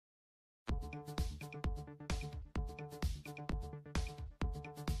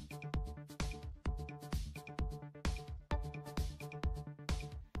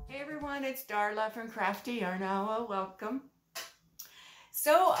Hey everyone, it's Darla from crafty.yarn.owl. Welcome.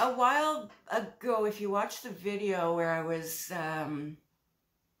 So a while ago, if you watched the video where I was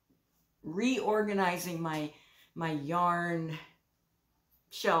reorganizing my yarn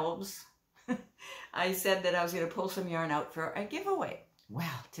shelves, I said that I was going to pull some yarn out for a giveaway.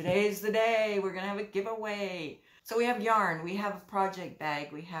 Well, today's the day. We're going to have a giveaway. So we have yarn, we have a project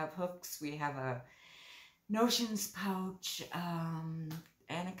bag, we have hooks, we have a notions pouch,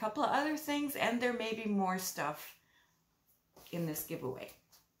 and a couple of other things, and there may be more stuff in this giveaway.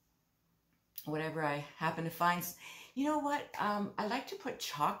 Whatever I happen to find. You know what? I like to put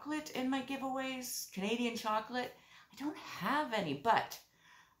chocolate in my giveaways, Canadian chocolate. I don't have any, but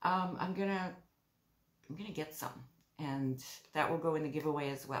I'm gonna get some, and that will go in the giveaway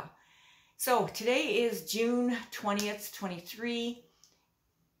as well. So today is June 20th, 23.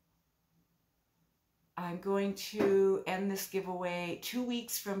 I'm going to end this giveaway 2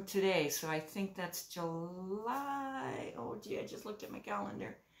 weeks from today. So I think that's July. Oh gee, I just looked at my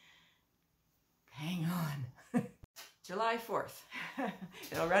calendar. Hang on. July 4th.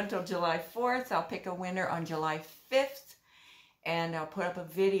 It'll run till July 4th. I'll pick a winner on July 5th. And I'll put up a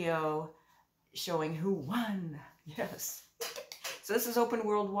video showing who won. Yes. So this is open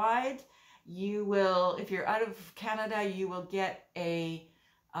worldwide. You will, if you're out of Canada, you will get a...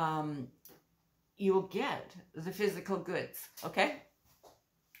 you will get the physical goods, okay?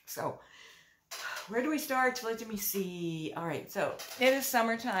 So, where do we start? Let me see. All right, so it is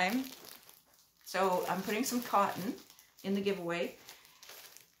summertime. So I'm putting some cotton in the giveaway.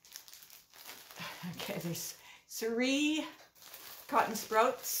 Okay, there's 3 cotton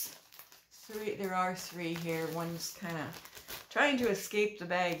sprouts. There are 3 here. One's kind of trying to escape the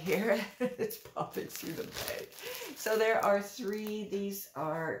bag here. It's popping through the bag. So there are 3. These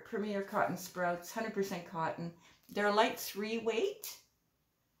are Premier Cotton Sprouts, 100% cotton. They're a light 3 weight.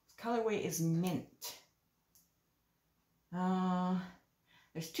 Colorway is mint.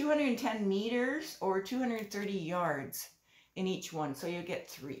 There's 210 meters or 230 yards in each one, so you get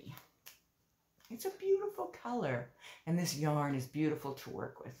 3. It's a beautiful color, and this yarn is beautiful to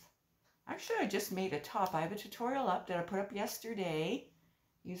work with. Actually, I just made a top. I have a tutorial up that I put up yesterday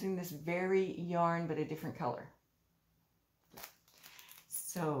using this very yarn, but a different color.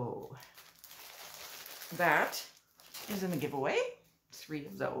 So that is in the giveaway. 3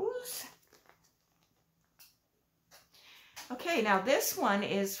 of those. Okay, now this one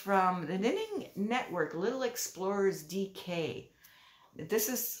is from the Knitting Network, Little Explorers DK. This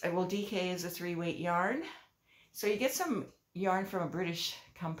is, well, DK is a 3 weight yarn. So you get some yarn from a British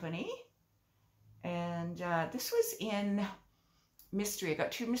company. And this was in mystery. I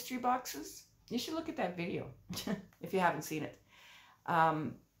got 2 mystery boxes. You should look at that video if you haven't seen it.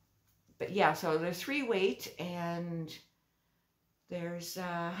 But yeah, so they're 3 weight, and there's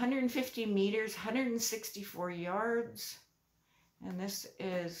 150 meters, 164 yards. And this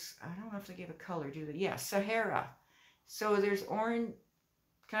is, I don't know if they gave a color, do they? Yeah, Sahara. So there's orange,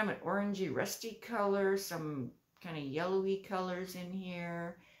 kind of an orangey rusty color, some kind of yellowy colors in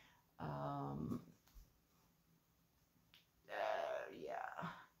here. Yeah,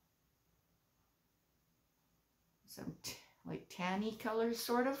 some like tanny colors,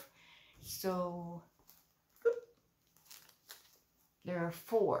 sort of. So whoop, there are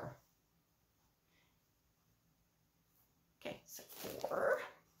 4. Okay, so 4,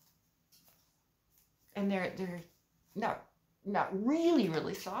 and they're not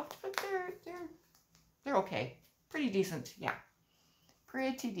really soft, but they're okay, pretty decent, yeah,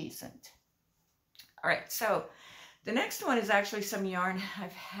 pretty decent. All right, so the next one is actually some yarn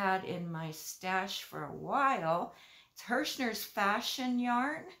I've had in my stash for a while. It's Hirschner's Fashion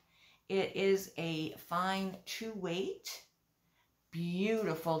yarn. It is a fine 2 weight,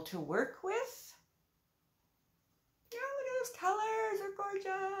 beautiful to work with. Those colors are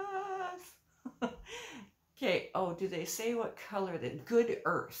gorgeous. Okay, oh, do they say what color? That Good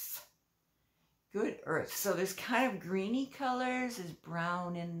Earth. Good Earth. So there's kind of greeny colors. There's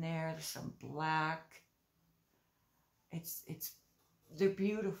brown in there. There's some black. They're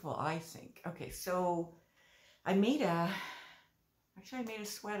beautiful, I think. Okay, so I made a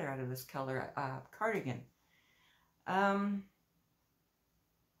sweater out of this color, cardigan. 100%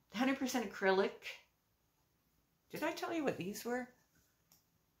 acrylic. Did I tell you what these were?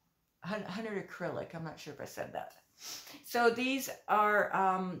 100 acrylic. I'm not sure if I said that. So these are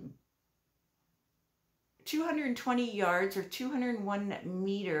 220 yards or 201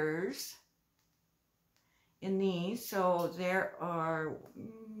 meters in these. So there are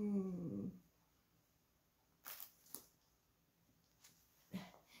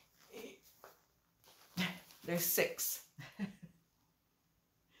there's 6.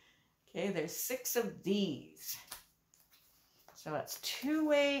 Okay, there's 6 of these. So that's 2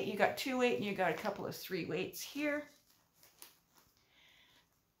 weight. You got 2 weight and you got a couple of 3 weights here.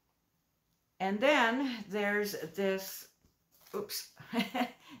 And then there's this, oops,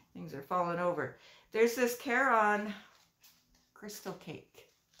 things are falling over. There's this Caron crystal cake.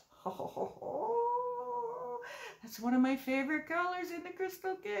 Oh, that's one of my favorite colors in the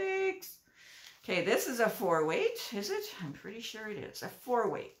crystal cakes. Okay, this is a 4 weight, is it? I'm pretty sure it is, a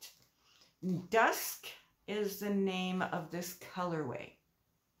 4 weight. Dusk is the name of this colorway.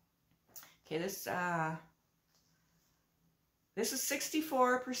 Okay, this is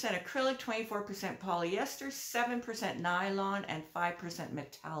 64% acrylic, 24% polyester, 7% nylon, and 5%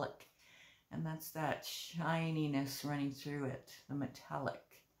 metallic. And that's that shininess running through it, the metallic.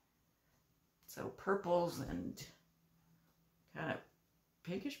 So purples and kind of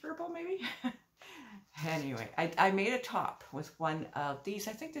pinkish purple maybe? Anyway, I made a top with one of these.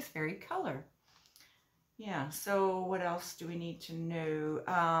 I think this very color. Yeah, so what else do we need to know?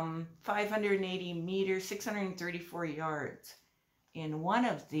 580 meters, 634 yards in one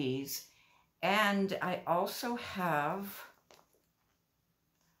of these. And I also have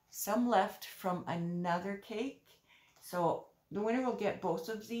some left from another cake. So the winner will get both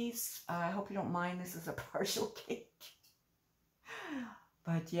of these. I hope you don't mind, this is a partial cake.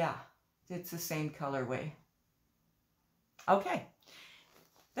 But yeah, it's the same colorway. Okay,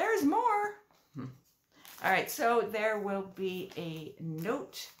 there's more. All right, so there will be a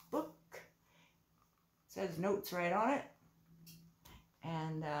notebook. It says notes right on it.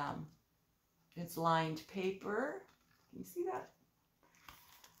 And it's lined paper. Can you see that?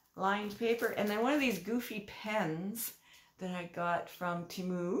 Lined paper. And then one of these goofy pens that I got from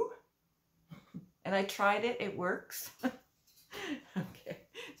Temu. And I tried it. It works. Okay.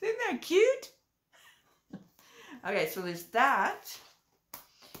 Isn't that cute? Okay, so there's that.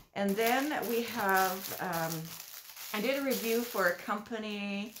 And then we have, I did a review for a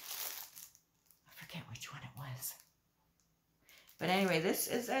company, I forget which one it was. But anyway, this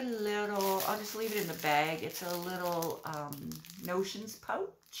is a little, I'll just leave it in the bag. It's a little notions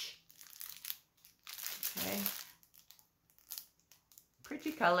pouch. Okay.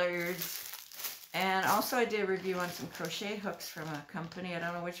 Pretty colors. And also I did a review on some crochet hooks from a company. I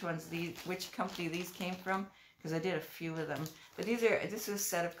don't know which company these came from, because I did a few of them. But this is a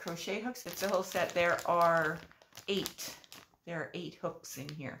set of crochet hooks. It's a whole set. There are 8. There are 8 hooks in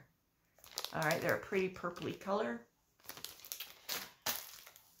here. All right, they're a pretty purpley color.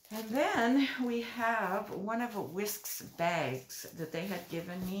 And then we have one of a Whisk's bags that they had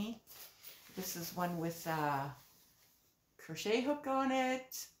given me. This is one with a crochet hook on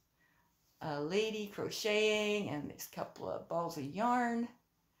it, a lady crocheting, and there's a couple of balls of yarn.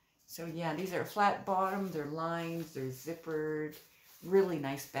 So yeah, these are flat bottom, they're lined, they're zippered, really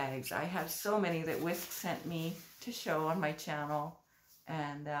nice bags. I have so many that Whisk sent me to show on my channel.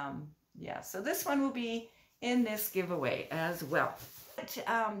 And yeah, so this one will be in this giveaway as well.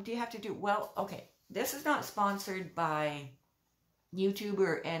 What do you have to do? Well, okay, this is not sponsored by YouTube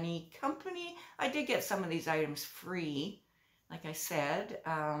or any company. I did get some of these items free, like I said.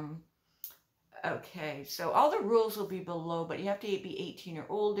 Okay, so all the rules will be below, but you have to be 18 or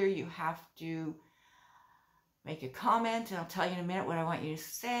older. You have to make a comment, and I'll tell you in a minute what I want you to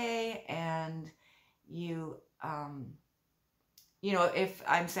say. And you, you know, if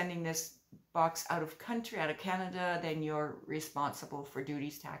I'm sending this box out of country, out of Canada, then you're responsible for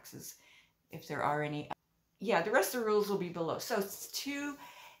duties, taxes, if there are any. Yeah, the rest of the rules will be below. So to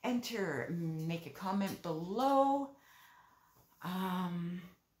enter, make a comment below.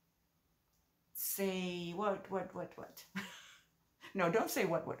 Say what? No, don't say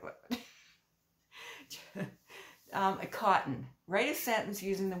what. Cotton. Write a sentence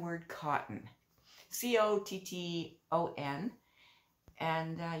using the word cotton. C-O-T-T-O-N.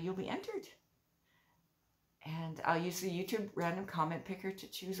 And you'll be entered. And I'll use the YouTube random comment picker to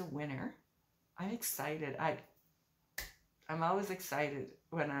choose a winner. I'm excited. I'm always excited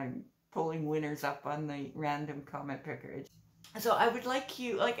when I'm pulling winners up on the random comment picker. So I would like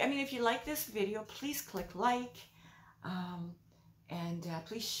you, if you like this video, please click like, and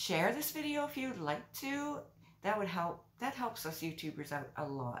please share this video if you'd like to. That would help. That helps us YouTubers out a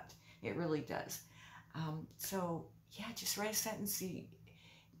lot. It really does. So yeah, just write a sentence.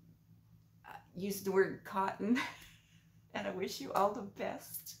 Use the word cotton, and I wish you all the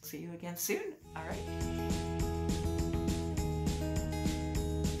best. See you again soon. All right.